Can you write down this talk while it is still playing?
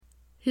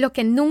Lo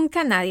que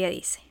nunca nadie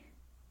dice.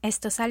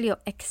 Esto salió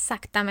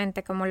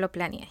exactamente como lo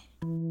planeé.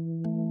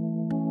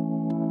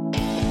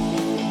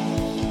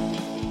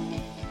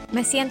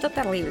 Me siento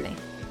terrible.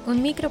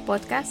 Un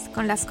micropodcast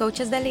con las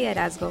coaches de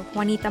liderazgo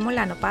Juanita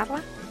Molano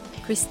Parra,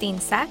 Christine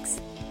Sachs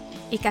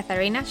y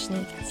Katharina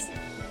Schnikas.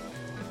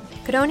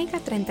 Crónica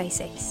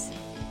 36.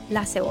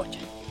 La cebolla.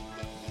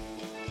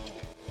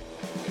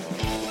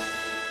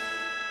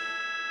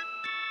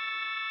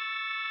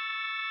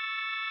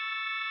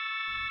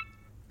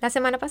 La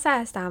semana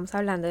pasada estábamos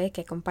hablando de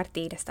qué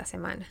compartir esta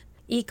semana.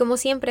 Y como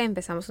siempre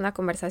empezamos una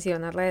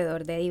conversación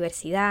alrededor de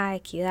diversidad,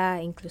 equidad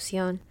e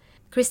inclusión.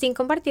 Christine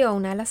compartió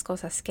una de las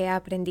cosas que ha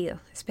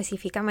aprendido,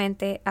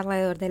 específicamente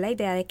alrededor de la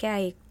idea de que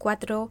hay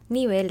 4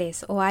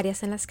 niveles o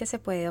áreas en las que se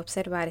puede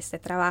observar este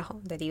trabajo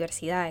de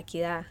diversidad,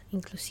 equidad,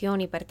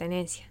 inclusión y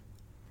pertenencia.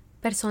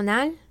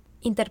 Personal,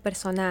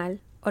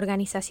 interpersonal,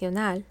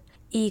 organizacional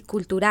y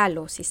cultural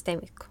o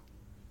sistémico.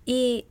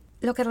 Y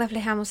lo que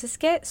reflejamos es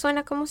que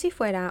suena como si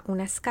fuera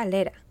una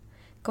escalera,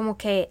 como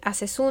que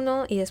haces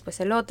uno y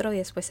después el otro y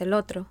después el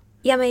otro.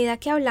 Y a medida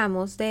que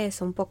hablamos de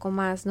eso un poco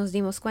más, nos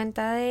dimos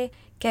cuenta de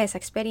que esa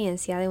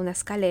experiencia de una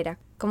escalera,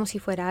 como si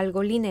fuera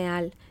algo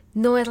lineal,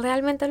 no es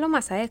realmente lo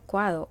más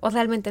adecuado o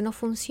realmente no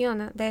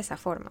funciona de esa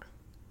forma.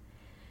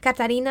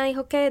 Katharina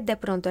dijo que de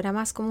pronto era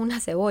más como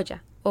una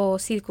cebolla o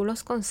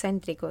círculos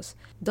concéntricos,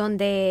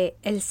 donde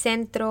el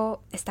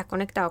centro está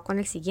conectado con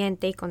el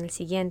siguiente y con el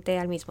siguiente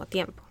al mismo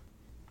tiempo.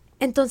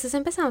 Entonces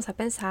empezamos a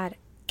pensar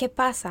qué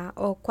pasa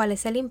o cuál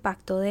es el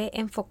impacto de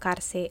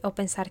enfocarse o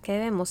pensar que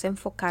debemos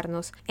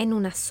enfocarnos en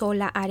una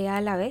sola área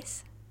a la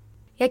vez.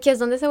 Y aquí es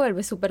donde se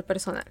vuelve súper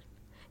personal.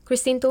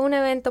 Christine tuvo un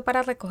evento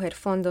para recoger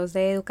fondos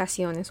de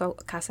educación en su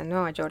casa en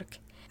Nueva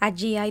York.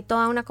 Allí hay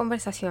toda una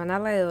conversación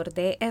alrededor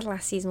del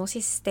racismo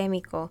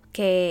sistémico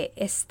que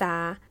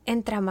está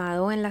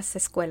entramado en las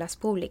escuelas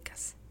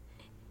públicas.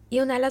 Y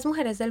una de las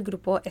mujeres del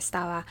grupo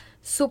estaba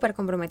súper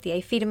comprometida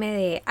y firme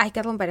de hay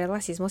que romper el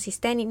racismo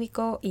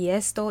sistémico y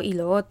esto y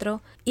lo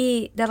otro.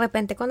 Y de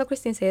repente cuando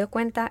Christine se dio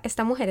cuenta,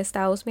 esta mujer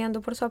estaba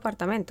husmeando por su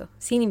apartamento,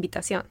 sin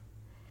invitación.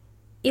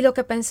 Y lo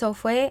que pensó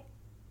fue,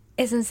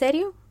 ¿es en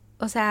serio?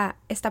 O sea,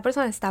 esta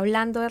persona está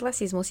hablando de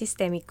racismo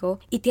sistémico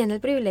y tiene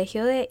el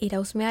privilegio de ir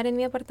a husmear en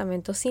mi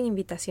apartamento sin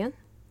invitación.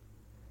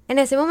 En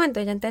ese momento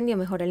ella entendió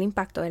mejor el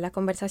impacto de la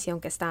conversación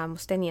que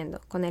estábamos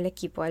teniendo con el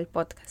equipo del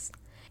podcast.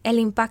 El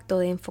impacto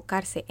de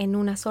enfocarse en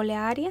una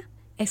sola área,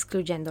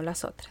 excluyendo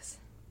las otras.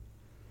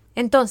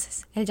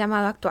 Entonces, el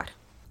llamado a actuar.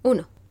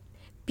 1.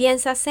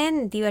 ¿Piensas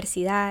en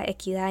diversidad,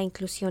 equidad,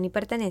 inclusión y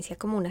pertenencia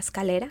como una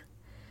escalera?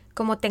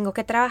 ¿Como tengo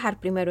que trabajar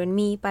primero en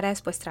mí para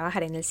después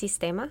trabajar en el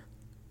sistema?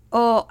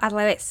 ¿O al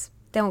revés,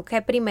 tengo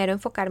que primero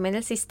enfocarme en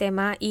el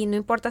sistema y no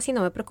importa si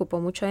no me preocupo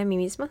mucho de mí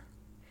misma?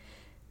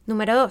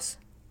 Número 2.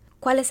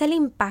 ¿Cuál es el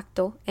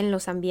impacto en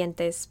los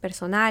ambientes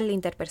personal,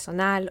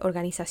 interpersonal,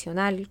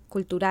 organizacional,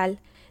 cultural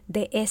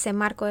de ese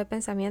marco de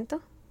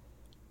pensamiento?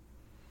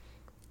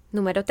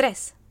 Número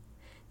 3.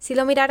 Si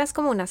lo miraras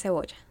como una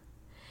cebolla,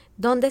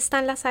 ¿dónde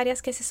están las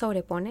áreas que se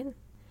sobreponen?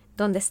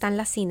 ¿Dónde están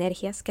las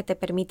sinergias que te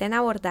permiten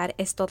abordar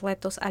estos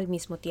retos al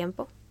mismo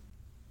tiempo?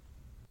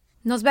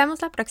 Nos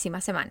vemos la próxima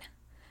semana.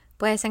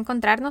 Puedes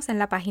encontrarnos en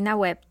la página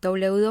web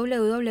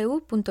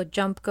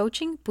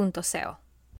www.jumpcoaching.co.